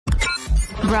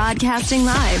Broadcasting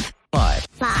live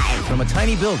from a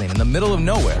tiny building in the middle of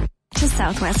nowhere to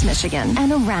Southwest Michigan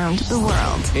and around the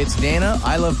world. It's Dana,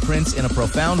 I Love Prince in a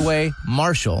Profound Way,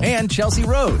 Marshall, and Chelsea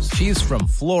Rose. She's from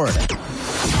Florida.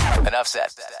 Enough said.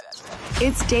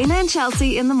 It's Dana and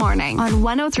Chelsea in the morning on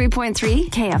 103.3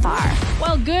 KFR.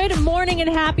 Well, good morning and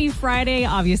happy Friday.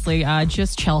 Obviously,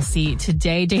 just Chelsea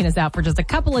today. Dana's out for just a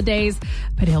couple of days,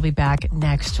 but he'll be back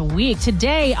next week.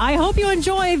 Today, I hope you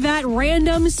enjoy that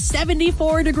random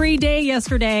 74-degree day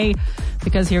yesterday,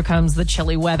 because here comes the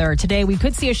chilly weather. Today, we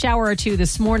could see a shower or two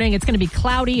this morning. It's going to be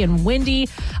cloudy and windy,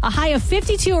 a high of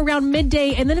 52 around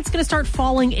midday, and then it's going to start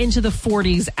falling into the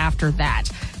 40s after that.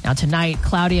 Now tonight,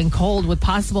 cloudy and cold with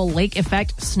possible lake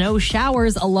effect snow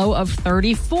showers, a low of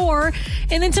 34.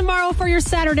 And then tomorrow for your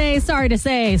Saturday, sorry to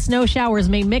say, snow showers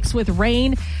may mix with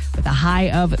rain with a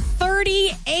high of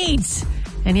 38.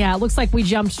 And yeah, it looks like we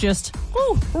jumped just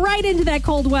right into that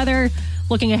cold weather.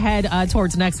 Looking ahead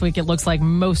towards next week, it looks like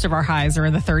most of our highs are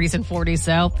in the 30s and 40s.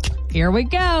 So here we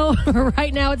go.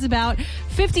 Right now, it's about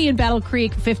 50 in Battle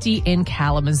Creek, 50 in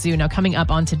Kalamazoo. Now, coming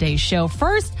up on today's show,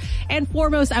 first and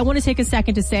foremost, I want to take a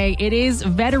second to say it is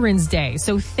Veterans Day.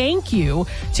 So thank you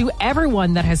to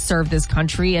everyone that has served this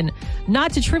country, and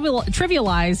not to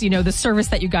trivialize, the service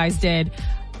that you guys did.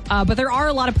 But there are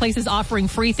a lot of places offering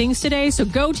free things today, so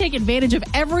go take advantage of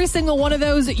every single one of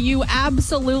those. You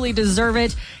absolutely deserve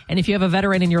it. And if you have a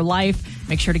veteran in your life,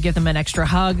 make sure to give them an extra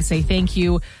hug, say thank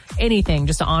you, anything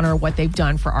just to honor what they've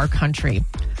done for our country.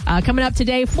 Coming up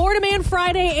today, Florida Man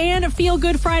Friday and Feel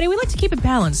Good Friday. We like to keep it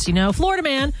balanced, Florida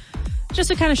Man, just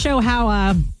to kind of show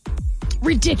how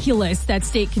ridiculous that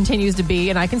state continues to be.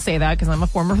 And I can say that because I'm a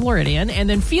former Floridian. And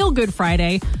then Feel Good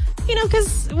Friday,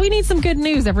 because we need some good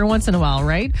news every once in a while,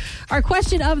 right? Our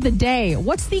question of the day: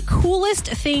 what's the coolest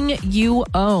thing you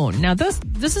own? Now, this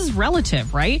is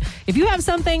relative, right? If you have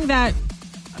something that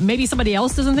maybe somebody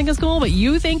else doesn't think is cool, but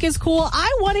you think is cool,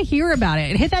 I want to hear about it.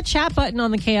 And hit that chat button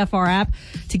on the KFR app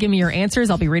to give me your answers.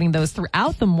 I'll be reading those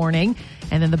throughout the morning.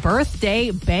 And then the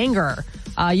birthday banger.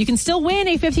 You can still win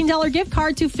a $15 gift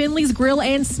card to Finley's Grill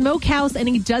and Smokehouse and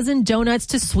a dozen donuts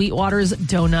to Sweetwater's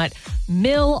Donut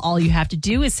Mill. All you have to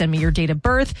do is send me your date of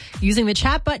birth using the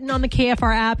chat button on the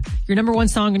KFR app. Your number one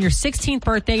song on your 16th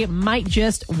birthday might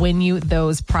just win you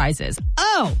those prizes.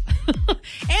 Oh,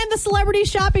 and the Celebrity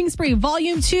Shopping Spree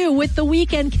Volume 2 with The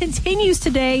Weeknd continues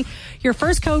today. Your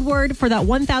first code word for that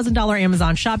 $1,000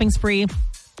 Amazon shopping spree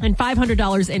and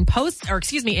 $500 in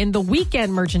The Weeknd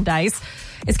merchandise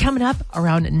is coming up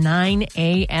around 9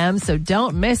 a.m. So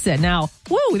don't miss it. Now,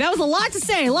 that was a lot to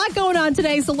say, a lot going on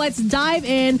today. So let's dive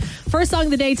in. First song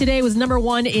of the day today was number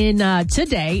one in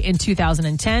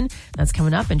 2010. That's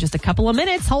coming up in just a couple of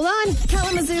minutes. Hold on.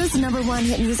 Kalamazoo's number one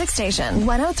hit music station,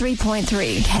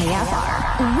 103.3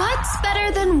 KFR. What's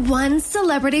better than one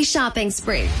celebrity shopping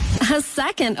spree? A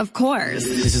second, of course.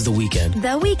 This is The Weeknd.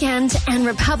 The Weeknd and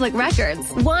Republic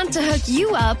Records want to hook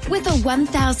you up with a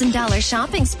 $1,000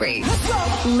 shopping spree.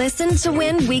 Listen to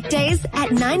win weekdays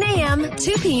at 9 a.m.,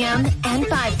 2 p.m., and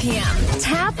 5 p.m.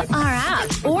 Tap our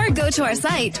app or go to our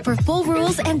site for full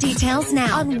rules and details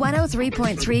now on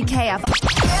 103.3 KFR.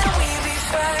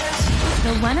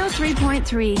 The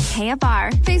 103.3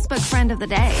 KFR Facebook Friend of the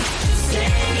Day.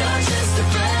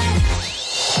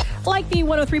 Like the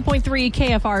 103.3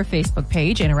 KFR Facebook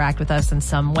page, interact with us in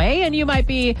some way, and you might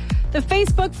be the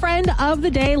Facebook friend of the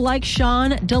day, like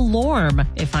Sean DeLorme,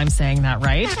 if I'm saying that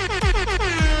right.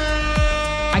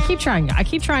 I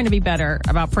keep trying to be better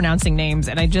about pronouncing names,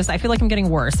 and I feel like I'm getting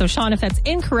worse. So, Sean, if that's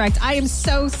incorrect, I am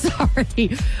so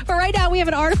sorry. But right now, we have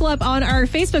an article up on our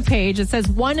Facebook page. It says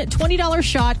one $20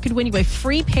 shot could win you a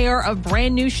free pair of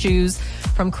brand new shoes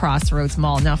from Crossroads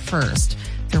Mall. Now, first,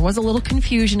 there was a little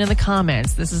confusion in the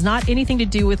comments. This is not anything to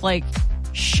do with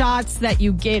shots that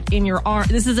you get in your arm.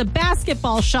 This is a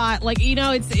basketball shot.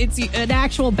 It's an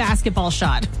actual basketball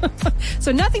shot.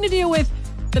 So nothing to do with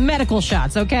the medical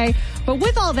shots, okay? But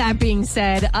with all that being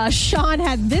said, Sean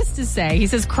had this to say. He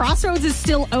says, Crossroads is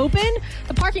still open.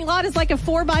 The parking lot is like a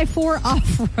 4x4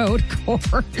 off-road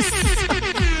course.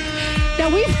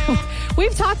 Now,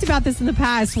 we've talked about this in the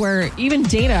past where even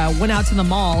Dana went out to the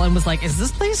mall and was like, is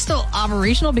this place still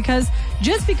operational? Because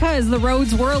the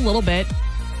roads were a little bit,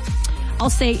 I'll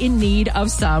say, in need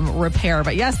of some repair.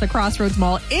 But yes, the Crossroads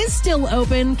Mall is still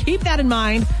open. Keep that in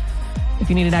mind if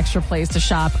you need an extra place to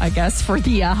shop, I guess, for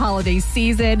the holiday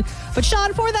season. But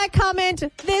Sean, for that comment,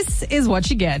 this is what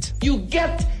you get. You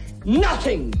get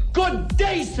nothing. Good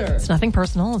day, sir. It's nothing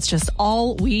personal. It's just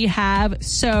all we have.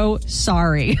 So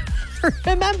sorry.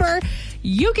 Remember,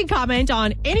 you can comment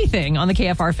on anything on the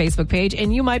KFR Facebook page,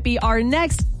 and you might be our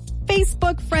next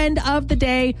Facebook friend of the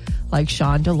day, like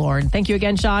Sean DeLorme. Thank you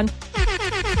again, Sean.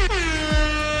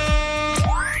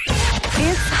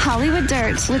 It's Hollywood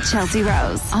Dirt with Chelsea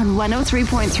Rose on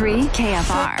 103.3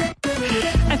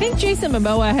 KFR. I think Jason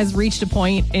Momoa has reached a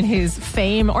point in his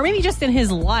fame, or maybe just in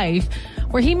his life,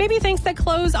 where he maybe thinks that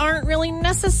clothes aren't really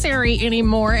necessary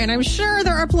anymore. And I'm sure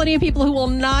there are plenty of people who will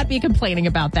not be complaining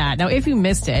about that. Now, if you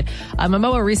missed it,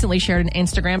 Momoa recently shared an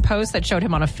Instagram post that showed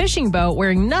him on a fishing boat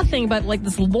wearing nothing but like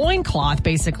this loincloth,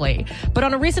 basically. But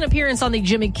on a recent appearance on the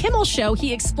Jimmy Kimmel Show,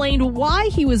 he explained why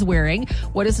he was wearing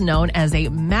what is known as a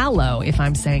mallow, if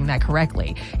I'm saying that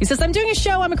correctly. He says, I'm doing a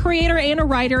show. I'm a creator and a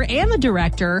writer and the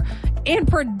director and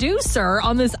producer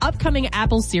on this upcoming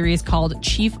Apple series called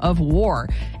Chief of War.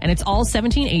 And it's all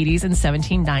 1780s and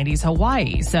 1790s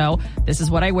Hawaii. So this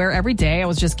is what I wear every day. I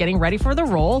was just getting ready for the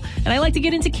role, and I like to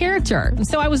get into character. And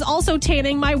so I was also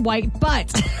tanning my white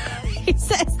butt. He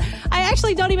says, I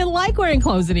actually don't even like wearing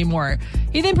clothes anymore.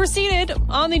 He then proceeded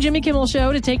on the Jimmy Kimmel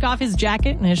Show to take off his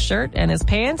jacket and his shirt and his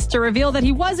pants to reveal that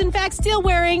he was in fact still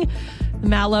wearing the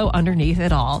mallow underneath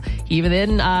it all. He even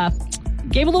then,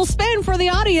 gave a little spin for the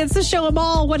audience to show them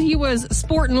all what he was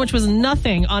sporting, which was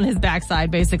nothing on his backside,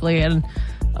 basically. And,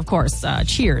 of course,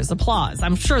 cheers, applause.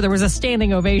 I'm sure there was a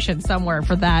standing ovation somewhere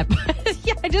for that. But,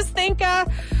 yeah, I just think we're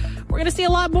going to see a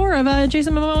lot more of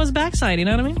Jason Momoa's backside, you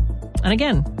know what I mean? And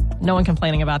again, no one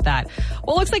complaining about that.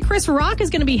 Well, it looks like Chris Rock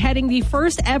is going to be heading the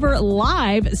first ever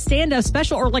live stand-up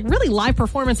special, or like really live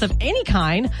performance of any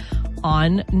kind,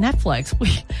 on Netflix.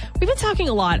 We've been talking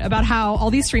a lot about how all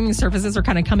these streaming services are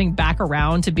kind of coming back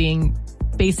around to being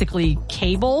basically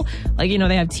cable. Like, you know,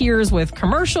 they have tiers with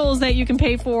commercials that you can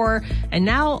pay for, and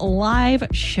now live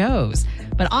shows.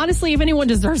 But honestly, if anyone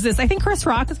deserves this, I think Chris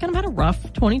Rock has kind of had a rough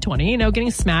 2020, you know, getting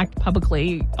smacked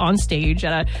publicly on stage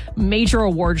at a major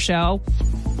award show.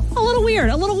 A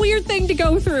little weird thing to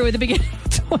go through at the beginning of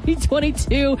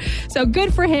 2022. So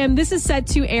good for him. This is set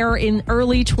to air in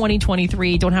early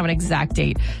 2023. Don't have an exact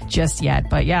date just yet.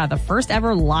 But yeah, the first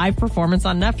ever live performance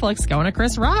on Netflix going to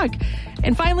Chris Rock.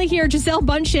 And finally here, Gisele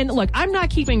Bündchen. Look, I'm not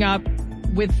keeping up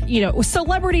with, you know,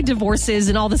 celebrity divorces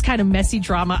and all this kind of messy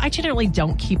drama. I generally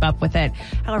don't keep up with it.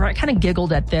 However, I kind of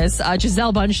giggled at this.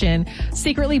 Gisele Bündchen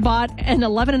secretly bought an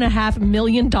 $11.5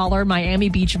 million Miami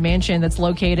Beach mansion that's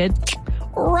located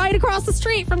right across the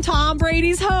street from Tom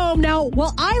Brady's home. Now,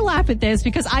 well, I laugh at this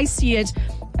because I see it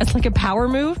as like a power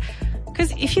move.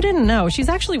 Because if you didn't know, she's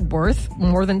actually worth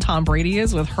more than Tom Brady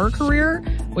is with her career,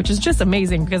 which is just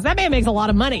amazing because that man makes a lot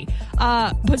of money.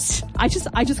 But I just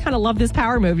kind of love this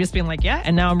power move, just being like, yeah,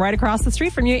 and now I'm right across the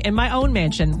street from you in my own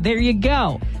mansion. There you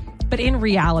go. But in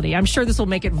reality, I'm sure this will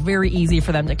make it very easy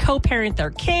for them to co-parent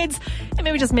their kids and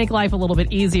maybe just make life a little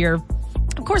bit easier.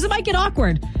 Of course, it might get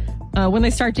awkward when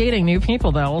they start dating new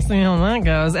people, though. We'll see how that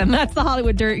goes. And that's the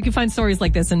Hollywood Dirt. You can find stories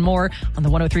like this and more on the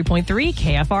 103.3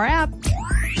 KFR app.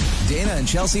 Dana and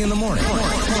Chelsea in the morning.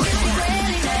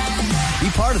 Be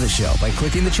part of the show by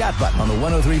clicking the chat button on the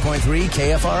 103.3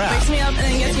 KFR app. Wakes me up and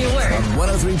then gets me to work. On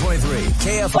 103.3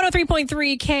 KFR.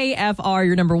 103.3 KFR,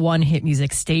 your number one hit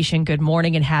music station. Good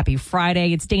morning and happy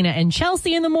Friday. It's Dana and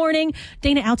Chelsea in the morning.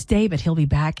 Dana out today, but he'll be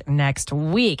back next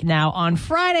week. Now, on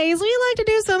Fridays, we like to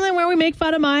do something where we make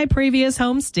fun of my previous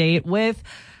home state with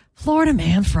Florida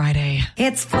Man Friday.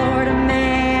 It's Florida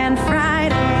Man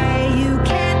Friday. You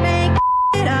can't make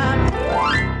it up.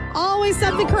 Always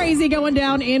something crazy going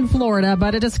down in Florida,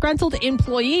 but a disgruntled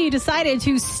employee decided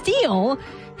to steal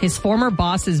his former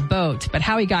boss's boat. But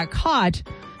how he got caught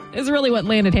is really what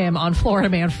landed him on Florida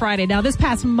Man Friday. Now, this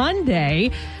past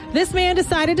Monday, this man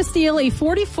decided to steal a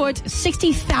 40-foot,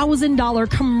 $60,000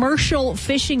 commercial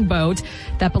fishing boat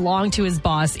that belonged to his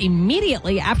boss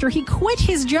immediately after he quit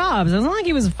his job. It's not like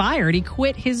he was fired. He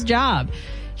quit his job.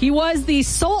 He was the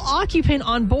sole occupant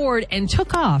on board and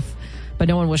took off, but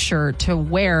no one was sure to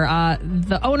where.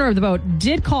 The owner of the boat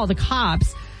did call the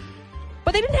cops,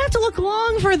 but they didn't have to look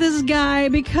long for this guy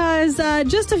because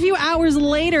just a few hours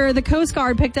later, the Coast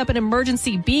Guard picked up an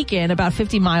emergency beacon about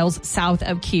 50 miles south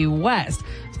of Key West.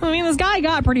 So, I mean, this guy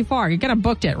got pretty far. He kind of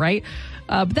booked it, right?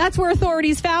 But that's where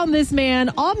authorities found this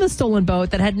man on the stolen boat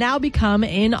that had now become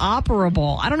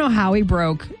inoperable. I don't know how he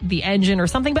broke the engine or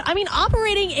something, but I mean,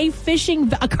 operating a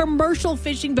commercial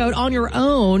fishing boat on your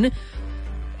own,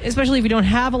 especially if you don't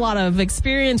have a lot of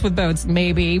experience with boats,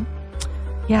 maybe.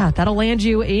 Yeah, that'll land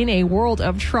you in a world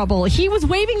of trouble. He was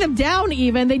waving them down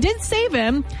even. They did save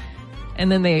him.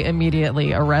 And then they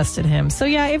immediately arrested him. So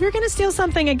yeah, if you're going to steal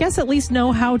something, I guess at least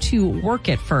know how to work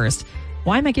it first.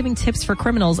 Why am I giving tips for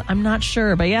criminals? I'm not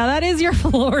sure. But yeah, that is your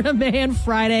Florida Man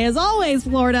Friday. As always,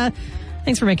 Florida,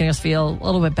 thanks for making us feel a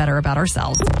little bit better about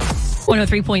ourselves.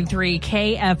 103.3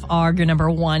 KFR, your number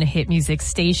one hit music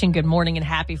station. Good morning and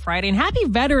happy Friday and happy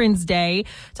Veterans Day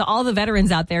to all the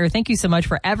veterans out there. Thank you so much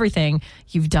for everything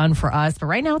you've done for us. But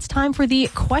right now it's time for the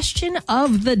question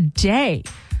of the day.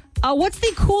 What's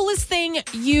the coolest thing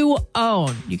you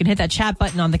own? You can hit that chat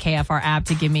button on the KFR app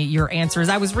to give me your answers.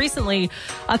 I was recently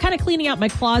kind of cleaning out my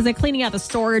closet, cleaning out the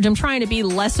storage. I'm trying to be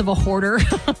less of a hoarder,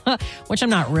 which I'm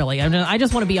not really. I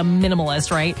just want to be a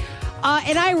minimalist, right?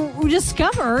 And I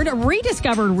rediscovered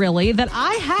really, that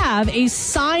I have a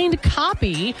signed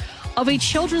copy of a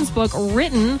children's book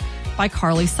written by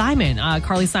Carly Simon.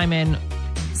 Carly Simon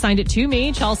signed it to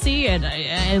me, Chelsea, and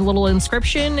a little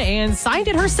inscription, and signed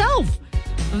it herself.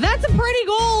 That's a pretty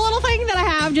cool little thing that I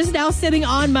have just now sitting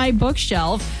on my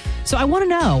bookshelf. So I want to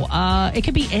know, it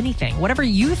could be anything, whatever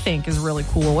you think is really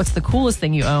cool. What's the coolest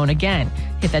thing you own? Again,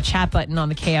 hit that chat button on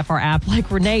the KFR app. Like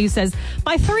Renee, who says,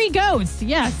 my 3 goats.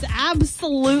 Yes,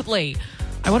 absolutely.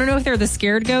 I want to know if they're the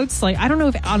scared goats. Like, I don't know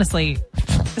if, honestly,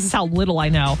 this is how little I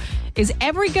know. Is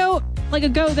every goat like a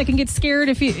goat that can get scared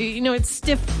if it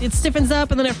stiffens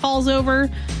up and then it falls over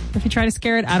if you try to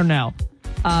scare it? I don't know.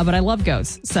 But I love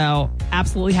goats, so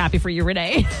absolutely happy for you,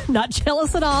 Renee. Not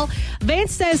jealous at all.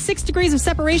 Vance says 6 degrees of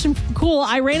separation from cool.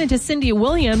 I ran into Cindy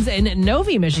Williams in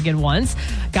Novi, Michigan once.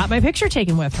 Got my picture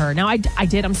taken with her. Now, I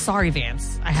did. I'm sorry,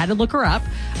 Vance. I had to look her up.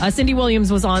 Cindy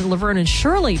Williams was on Laverne and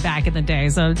Shirley back in the day.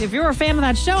 So if you're a fan of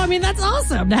that show, I mean, that's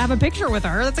awesome to have a picture with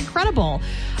her. That's incredible.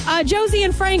 Josie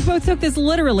and Frank both took this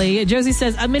literally. Josie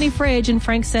says a mini fridge, and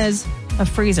Frank says a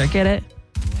freezer. Get it?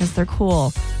 Because they're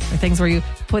cool. They're things where you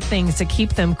put things to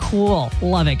keep them cool.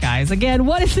 Love it, guys. Again,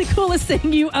 what is the coolest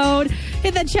thing you own?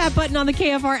 Hit that chat button on the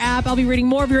KFR app. I'll be reading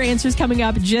more of your answers coming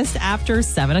up just after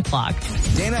 7 o'clock.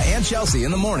 Dana and Chelsea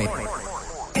in the morning.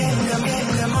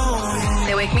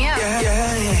 They wake me up.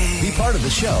 Be part of the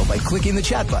show by clicking the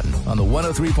chat button on the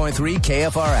 103.3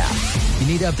 KFR app. You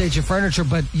need to update your furniture,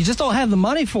 but you just don't have the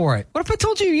money for it. What if I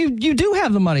told you you do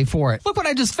have the money for it? Look what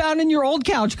I just found in your old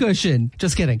couch cushion.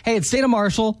 Just kidding. Hey, it's Dana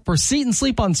Marshall for Seat and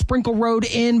Sleep on Sprinkle Road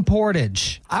in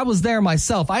Portage. I was there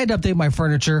myself. I had to update my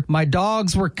furniture. My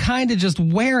dogs were kind of just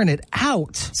wearing it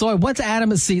out. So I went to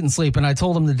Adam at Seat and Sleep and I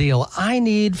told him the deal. I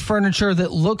need furniture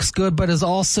that looks good but is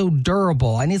also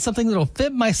durable. I need something that'll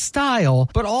fit my style,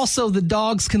 but also the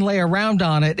dogs can lay around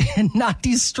on it and not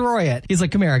destroy it. He's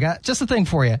like, come here, I got just a thing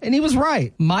for you. And he was right.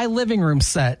 My living room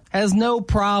set has no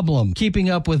problem keeping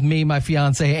up with me, my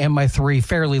fiance, and my 3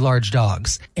 fairly large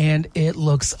dogs. And it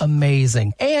looks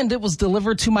amazing. And it was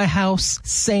delivered to my house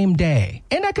same day.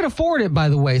 And I could afford it, by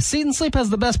the way. Seat and Sleep has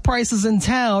the best prices in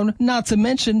town. Not to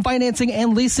mention, financing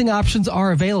and leasing options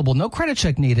are available. No credit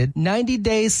check needed. 90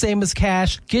 days, same as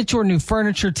cash. Get your new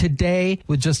furniture today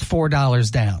with just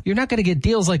 $4 down. You're not going to get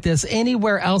deals like this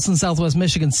anywhere else in Southwest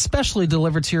Michigan, specially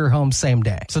delivered to your home same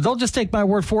day. So don't just take my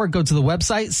word for it. Go to the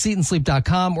website,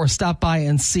 seatandsleep.com, or stop by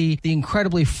and see the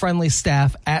incredibly friendly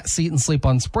staff at Seat and Sleep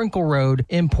on Sprinkle Road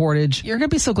in Portage. You're going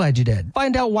to be so glad you did.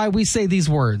 Find out why we say these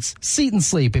words. Seat and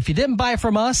Sleep. If you didn't buy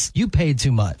from us, you paid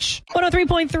too much.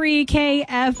 103.3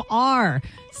 KFR,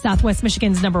 Southwest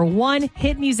Michigan's number one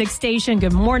hit music station.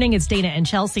 Good morning. It's Dana and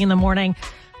Chelsea in the morning.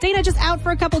 Dana just out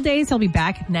for a couple days. He'll be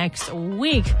back next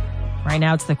week. Right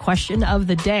now, it's the question of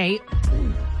the day.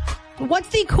 What's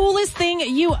the coolest thing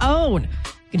you own?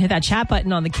 You can hit that chat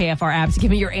button on the KFR app to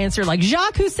give me your answer. Like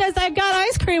Jacques, who says, I've got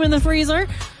ice cream in the freezer.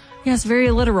 Yes,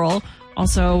 very literal.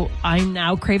 Also, I'm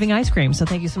now craving ice cream, so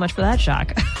thank you so much for that,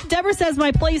 Jacques. Deborah says,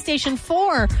 my PlayStation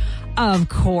 4, of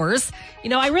course. You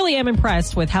know, I really am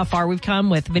impressed with how far we've come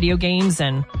with video games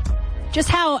and just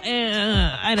how,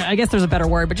 I guess there's a better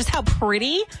word, but just how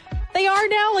pretty they are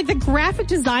now. Like the graphic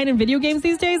design in video games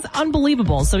these days,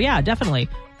 unbelievable. So yeah, definitely.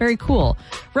 Very cool.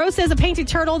 Rose says a painted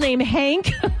turtle named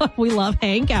Hank. We love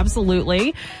Hank,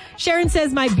 absolutely. Sharon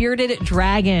says my bearded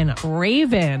dragon,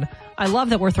 Raven. I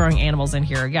love that we're throwing animals in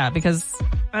here. Yeah, because,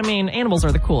 I mean, animals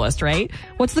are the coolest, right?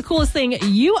 What's the coolest thing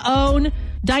you own?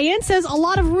 Diane says a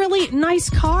lot of really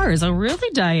nice cars. Oh, really,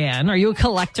 Diane? Are you a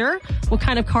collector? What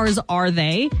kind of cars are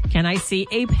they? Can I see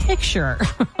a picture?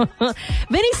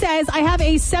 Vinny says I have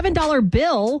a $7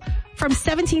 bill from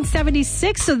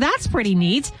 1776, so that's pretty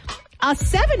neat. A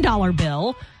 $7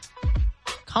 bill.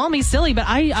 Call me silly, but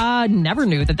I never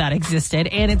knew that existed,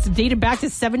 and it's dated back to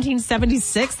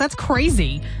 1776. That's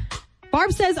crazy.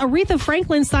 Barb says Aretha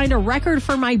Franklin signed a record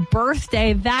for my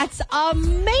birthday. That's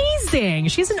amazing.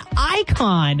 She's an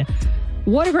icon.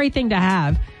 What a great thing to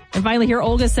have. And finally here,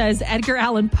 Olga says Edgar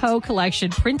Allan Poe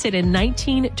collection printed in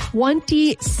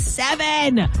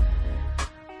 1927.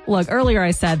 Look, earlier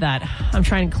I said that I'm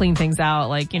trying to clean things out,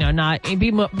 like, not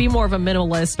be more of a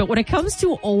minimalist. But when it comes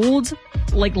to old,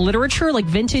 like, literature, like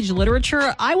vintage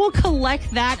literature, I will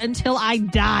collect that until I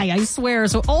die. I swear.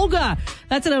 So, Olga,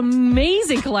 that's an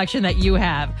amazing collection that you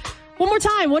have. One more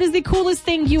time, what is the coolest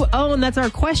thing you own? That's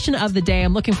our question of the day.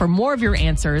 I'm looking for more of your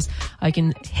answers. I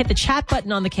can hit the chat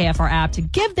button on the KFR app to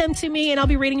give them to me, and I'll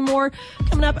be reading more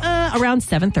coming up around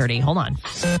 7:30. Hold on.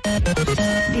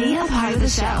 Be a part of the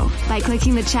show by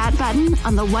clicking the chat button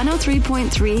on the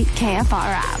 103.3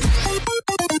 KFR app.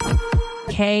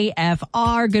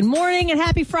 KFR, good morning and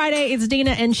happy Friday. It's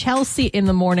Dana and Chelsea in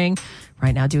the morning.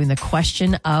 Right now doing the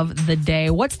question of the day.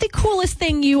 What's the coolest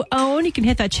thing you own? You can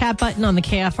hit that chat button on the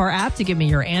KFR app to give me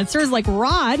your answers. Like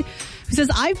Rod, who says,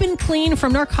 I've been clean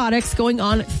from narcotics going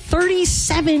on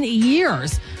 37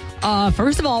 years.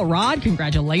 First of all, Rod,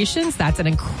 congratulations. That's an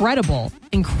incredible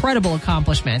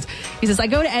accomplishment. He says, I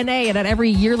go to NA and at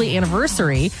every yearly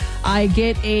anniversary, I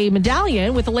get a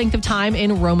medallion with the length of time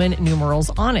in Roman numerals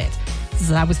on it.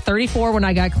 I was 34 when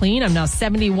I got clean. I'm now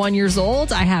 71 years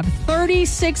old. I have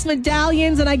 36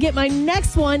 medallions and I get my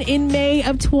next one in May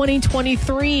of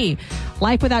 2023.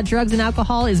 Life without drugs and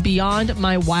alcohol is beyond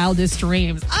my wildest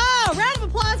dreams. Oh, round of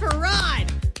applause for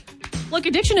Rod. Look,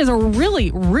 addiction is a really,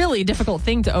 really difficult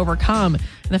thing to overcome.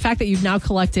 And the fact that you've now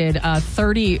collected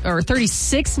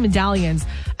 36 medallions,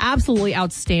 absolutely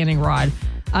outstanding, Rod.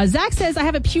 Zach says, I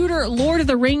have a pewter Lord of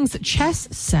the Rings chess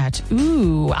set.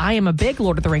 Ooh, I am a big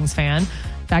Lord of the Rings fan.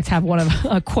 In fact, have one of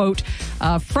a quote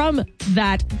from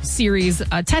that series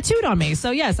tattooed on me.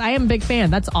 So yes, I am a big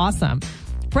fan. That's awesome.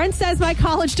 Brent says, my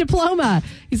college diploma.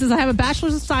 He says, I have a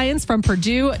bachelor's of science from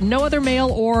Purdue. No other male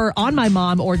or on my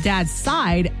mom or dad's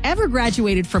side ever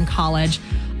graduated from college.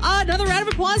 Another round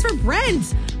of applause for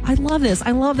Brent. I love this.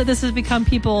 I love that this has become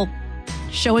people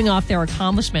showing off their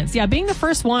accomplishments. Yeah, being the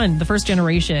first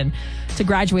generation to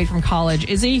graduate from college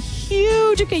is a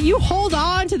huge, okay, you hold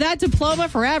on to that diploma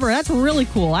forever. That's really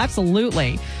cool.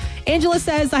 Absolutely. Angela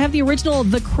says, I have the original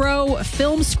The Crow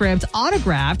film script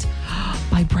autographed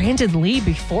by Brandon Lee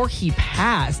before he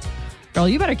passed. Girl,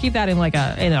 you better keep that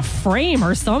in a frame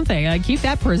or something. Keep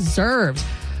that preserved.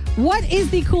 What is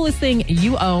the coolest thing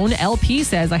you own? LP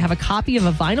says, I have a copy of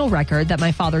a vinyl record that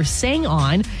my father sang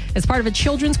on as part of a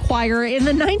children's choir in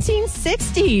the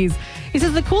 1960s. He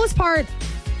says, the coolest part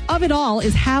of it all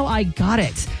is how I got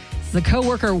it. The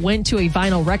coworker went to a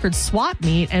vinyl record swap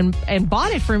meet and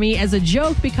bought it for me as a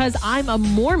joke because I'm a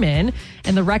Mormon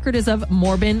and the record is of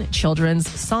Mormon children's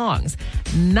songs.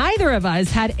 Neither of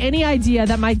us had any idea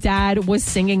that my dad was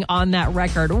singing on that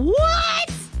record.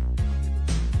 What?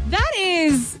 That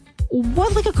is...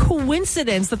 What, like a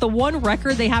coincidence that the one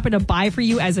record they happen to buy for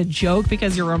you as a joke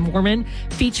because you're a Mormon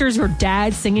features your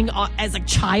dad singing as a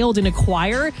child in a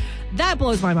choir? That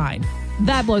blows my mind.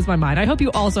 That blows my mind. I hope you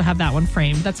also have that one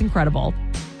framed. That's incredible.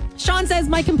 Sean says,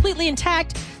 my completely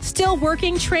intact, still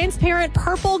working, transparent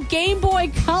purple Game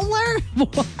Boy Color?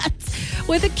 What?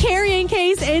 With a carrying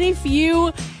case and a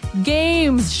few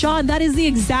games. Sean, that is the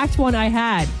exact one I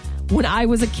had when I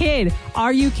was a kid.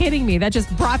 Are you kidding me? That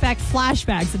just brought back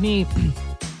flashbacks of me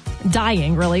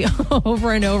dying, really,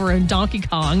 over and over in Donkey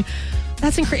Kong.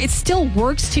 That's incredible. It still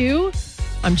works, too.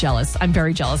 I'm jealous. I'm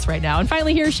very jealous right now. And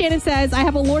finally here, Shannon says, I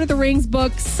have a Lord of the Rings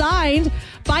book signed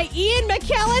by Ian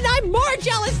McKellen. I'm more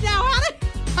jealous now.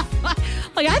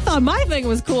 I thought my thing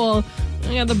was cool.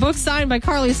 Yeah, the book signed by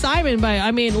Carly Simon,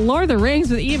 Lord of the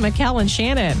Rings with Ian McKellen.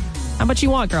 Shannon, how much you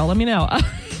want, girl? Let me know.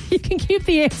 You can keep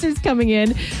the answers coming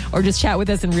in or just chat with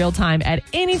us in real time at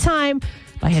any time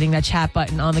by hitting that chat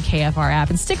button on the KFR app.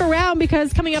 And stick around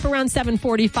because coming up around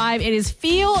 7:45, it is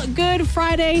Feel Good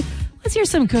Friday. Let's hear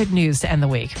some good news to end the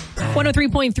week.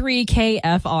 103.3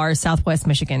 KFR, Southwest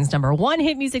Michigan's #1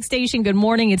 hit music station. Good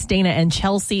morning. It's Dana and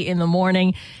Chelsea in the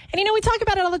morning. And we talk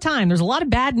about it all the time. There's a lot of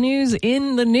bad news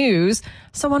in the news.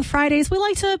 So on Fridays, we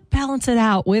like to balance it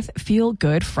out with Feel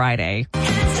Good Friday.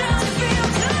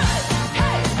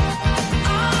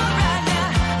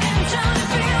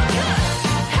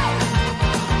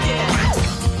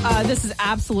 This is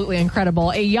absolutely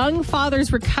incredible. A young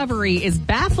father's recovery is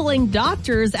baffling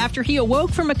doctors after he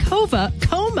awoke from a coma,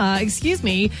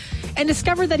 and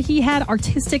discovered that he had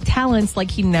artistic talents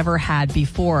like he never had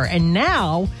before. And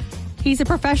now he's a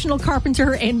professional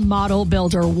carpenter and model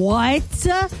builder. What?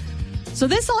 So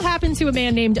this all happened to a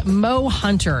man named Mo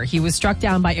Hunter. He was struck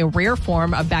down by a rare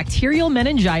form of bacterial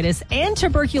meningitis and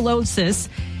tuberculosis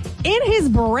in his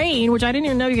brain, which I didn't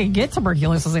even know you could get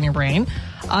tuberculosis in your brain.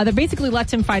 That basically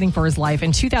left him fighting for his life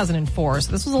in 2004.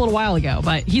 So this was a little while ago,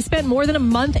 but he spent more than a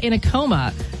month in a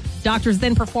coma. Doctors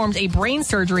then performed a brain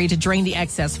surgery to drain the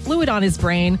excess fluid on his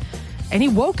brain. And he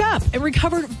woke up and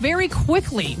recovered very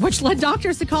quickly, which led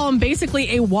doctors to call him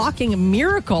basically a walking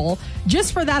miracle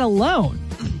just for that alone.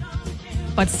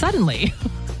 But suddenly,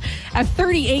 at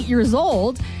 38 years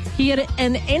old, he had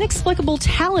an inexplicable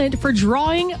talent for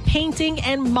drawing, painting,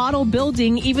 and model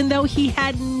building, even though he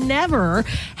had never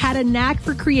had a knack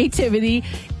for creativity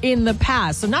in the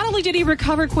past. So not only did he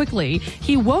recover quickly,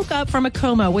 he woke up from a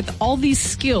coma with all these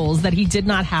skills that he did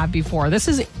not have before. This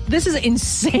is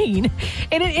insane.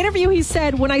 In an interview, he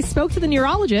said, when I spoke to the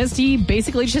neurologist, he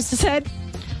basically just said,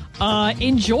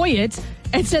 enjoy it.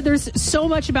 And said there's so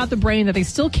much about the brain that they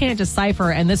still can't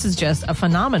decipher, and this is just a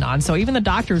phenomenon. So even the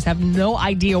doctors have no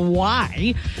idea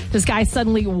why this guy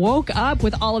suddenly woke up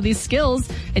with all of these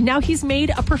skills, and now he's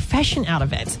made a profession out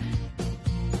of it.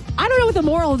 I don't know what the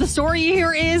moral of the story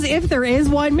here is, if there is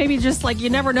one. Maybe just like you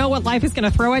never know what life is going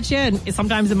to throw at you, and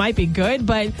sometimes it might be good,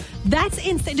 but that's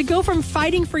insane. To go from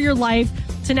fighting for your life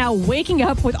to now waking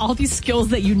up with all these skills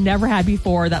that you never had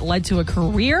before that led to a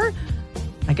career.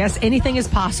 I guess anything is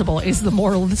possible is the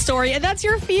moral of the story. And that's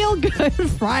your Feel Good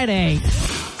Friday.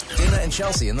 Dana and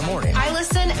Chelsea in the morning. I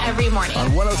listen every morning.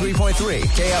 On 103.3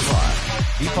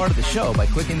 KFR. Be part of the show by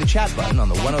clicking the chat button on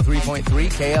the 103.3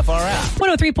 KFR app.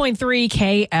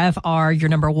 103.3 KFR, your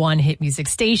number one hit music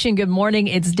station. Good morning.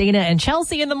 It's Dana and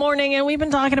Chelsea in the morning. And we've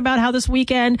been talking about how this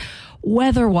weekend,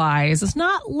 weather-wise, is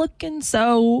not looking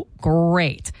so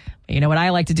great. You know what I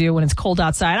like to do when it's cold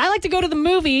outside? I like to go to the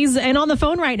movies. And on the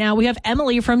phone right now, we have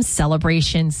Emily from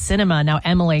Celebration Cinema. Now,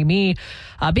 Emily,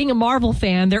 being a Marvel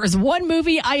fan, there is one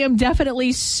movie I am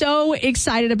definitely so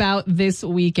excited about this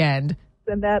weekend.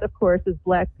 And that, of course, is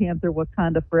Black Panther: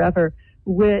 Wakanda Forever,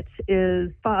 which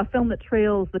is a film that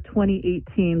trails the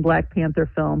 2018 Black Panther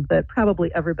film that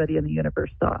probably everybody in the universe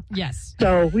saw. Yes.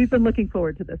 So we've been looking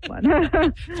forward to this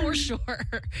one. For sure.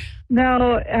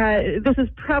 Now, this is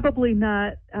probably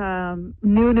not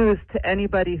new news to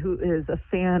anybody who is a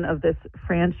fan of this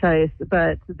franchise,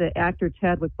 but the actor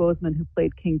Chadwick Boseman, who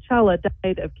played King T'Challa,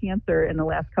 died of cancer in the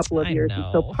last couple of years. And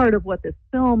so part of what this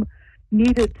film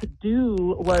needed to do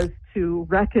was to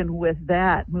reckon with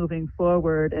that moving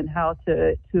forward and how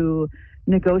to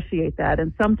negotiate that.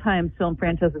 And sometimes film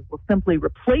franchises will simply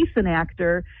replace an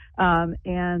actor.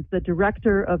 And the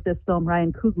director of this film,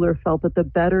 Ryan Coogler, felt that the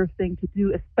better thing to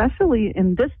do, especially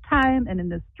in this time and in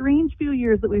this strange few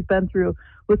years that we've been through,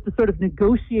 was to sort of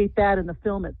negotiate that in the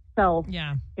film itself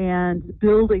and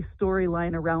build a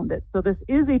storyline around it. So this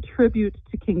is a tribute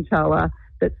to King T'Challa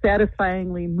that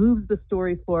satisfyingly moves the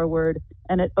story forward,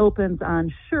 and it opens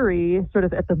on Shuri, sort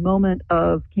of at the moment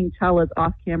of King T'Challa's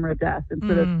off-camera death. And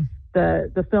sort of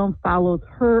the film follows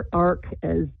her arc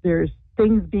as there's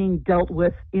things being dealt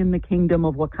with in the kingdom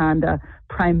of Wakanda,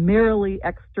 primarily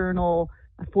external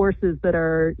forces that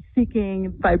are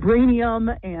seeking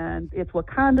vibranium, and it's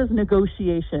Wakanda's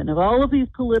negotiation of all of these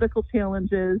political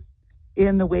challenges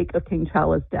in the wake of King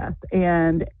T'Challa's death.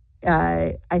 And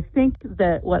I think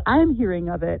that what I'm hearing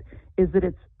of it is that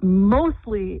it's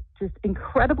mostly just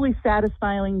incredibly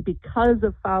satisfying because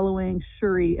of following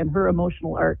Shuri and her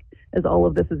emotional arc as all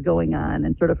of this is going on,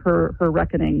 and sort of her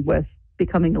reckoning with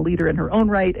becoming a leader in her own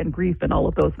right and grief and all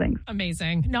of those things.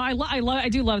 Amazing. No, I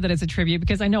do love that it's a tribute,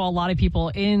 because I know a lot of people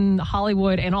in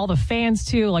Hollywood and all the fans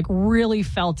too, like, really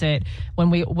felt it when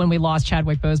we lost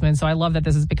Chadwick Boseman. So I love that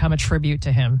this has become a tribute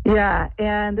to him. Yeah,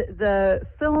 and the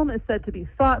film is said to be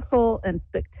thoughtful and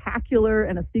spectacular,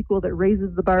 and a sequel that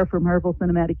raises the bar for Marvel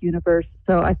Cinematic Universe.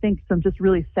 So I think some just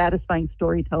really satisfying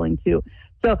storytelling too.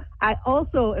 So I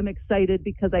also am excited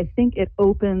because I think it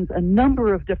opens a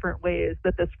number of different ways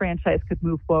that this franchise could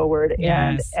move forward.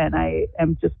 Yes. And I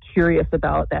am just curious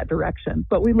about that direction.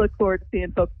 But we look forward to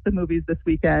seeing folks at the movies this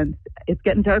weekend. It's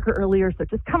getting darker earlier, so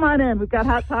just come on in. We've got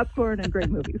hot popcorn and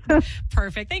great movies.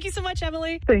 Perfect. Thank you so much,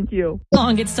 Emily. Thank you.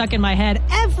 Song gets stuck in my head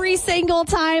every single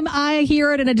time I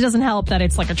hear it, and it doesn't help that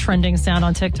it's like a trending sound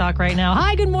on TikTok right now.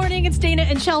 Hi, good morning. It's Dana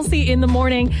and Chelsea in the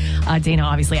morning. Dana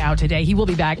obviously out today. He will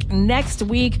be back next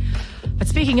week. But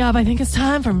speaking of, I think it's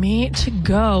time for me to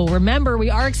go. Remember, we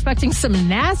are expecting some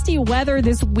nasty weather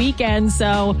this weekend,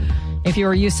 so if you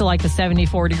were used to like the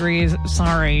 74 degrees,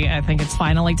 sorry, I think it's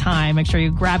finally time. Make sure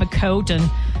you grab a coat and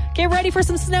get ready for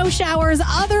some snow showers.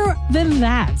 Other than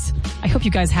that, I hope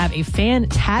you guys have a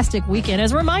fantastic weekend.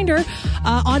 As a reminder,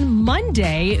 on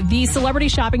Monday, the Celebrity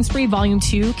Shopping Spree Volume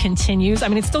 2 continues. I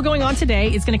mean, it's still going on today.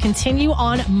 It's going to continue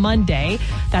on Monday.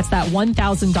 That's that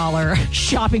 $1,000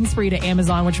 shopping spree to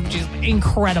Amazon, which is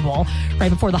incredible, right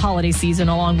before the holiday season,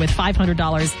 along with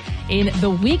 $500 in the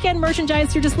weekend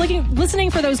merchandise. You're just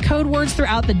listening for those code words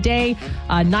throughout the day,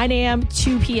 9 a.m.,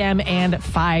 2 p.m., and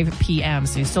 5 p.m.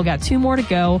 So you still got 2 more to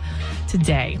go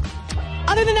today.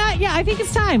 Other than that, yeah, I think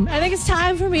it's time. I think it's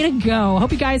time for me to go.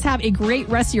 Hope you guys have a great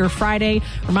rest of your Friday.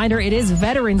 Reminder, it is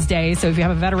Veterans Day, so if you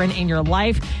have a veteran in your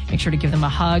life, make sure to give them a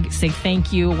hug, say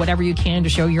thank you, whatever you can to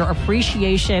show your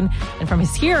appreciation. And from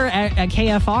us here at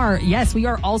KFR, yes, we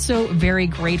are also very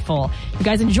grateful. You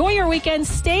guys enjoy your weekend,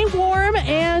 stay warm,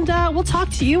 and we'll talk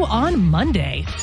to you on Monday.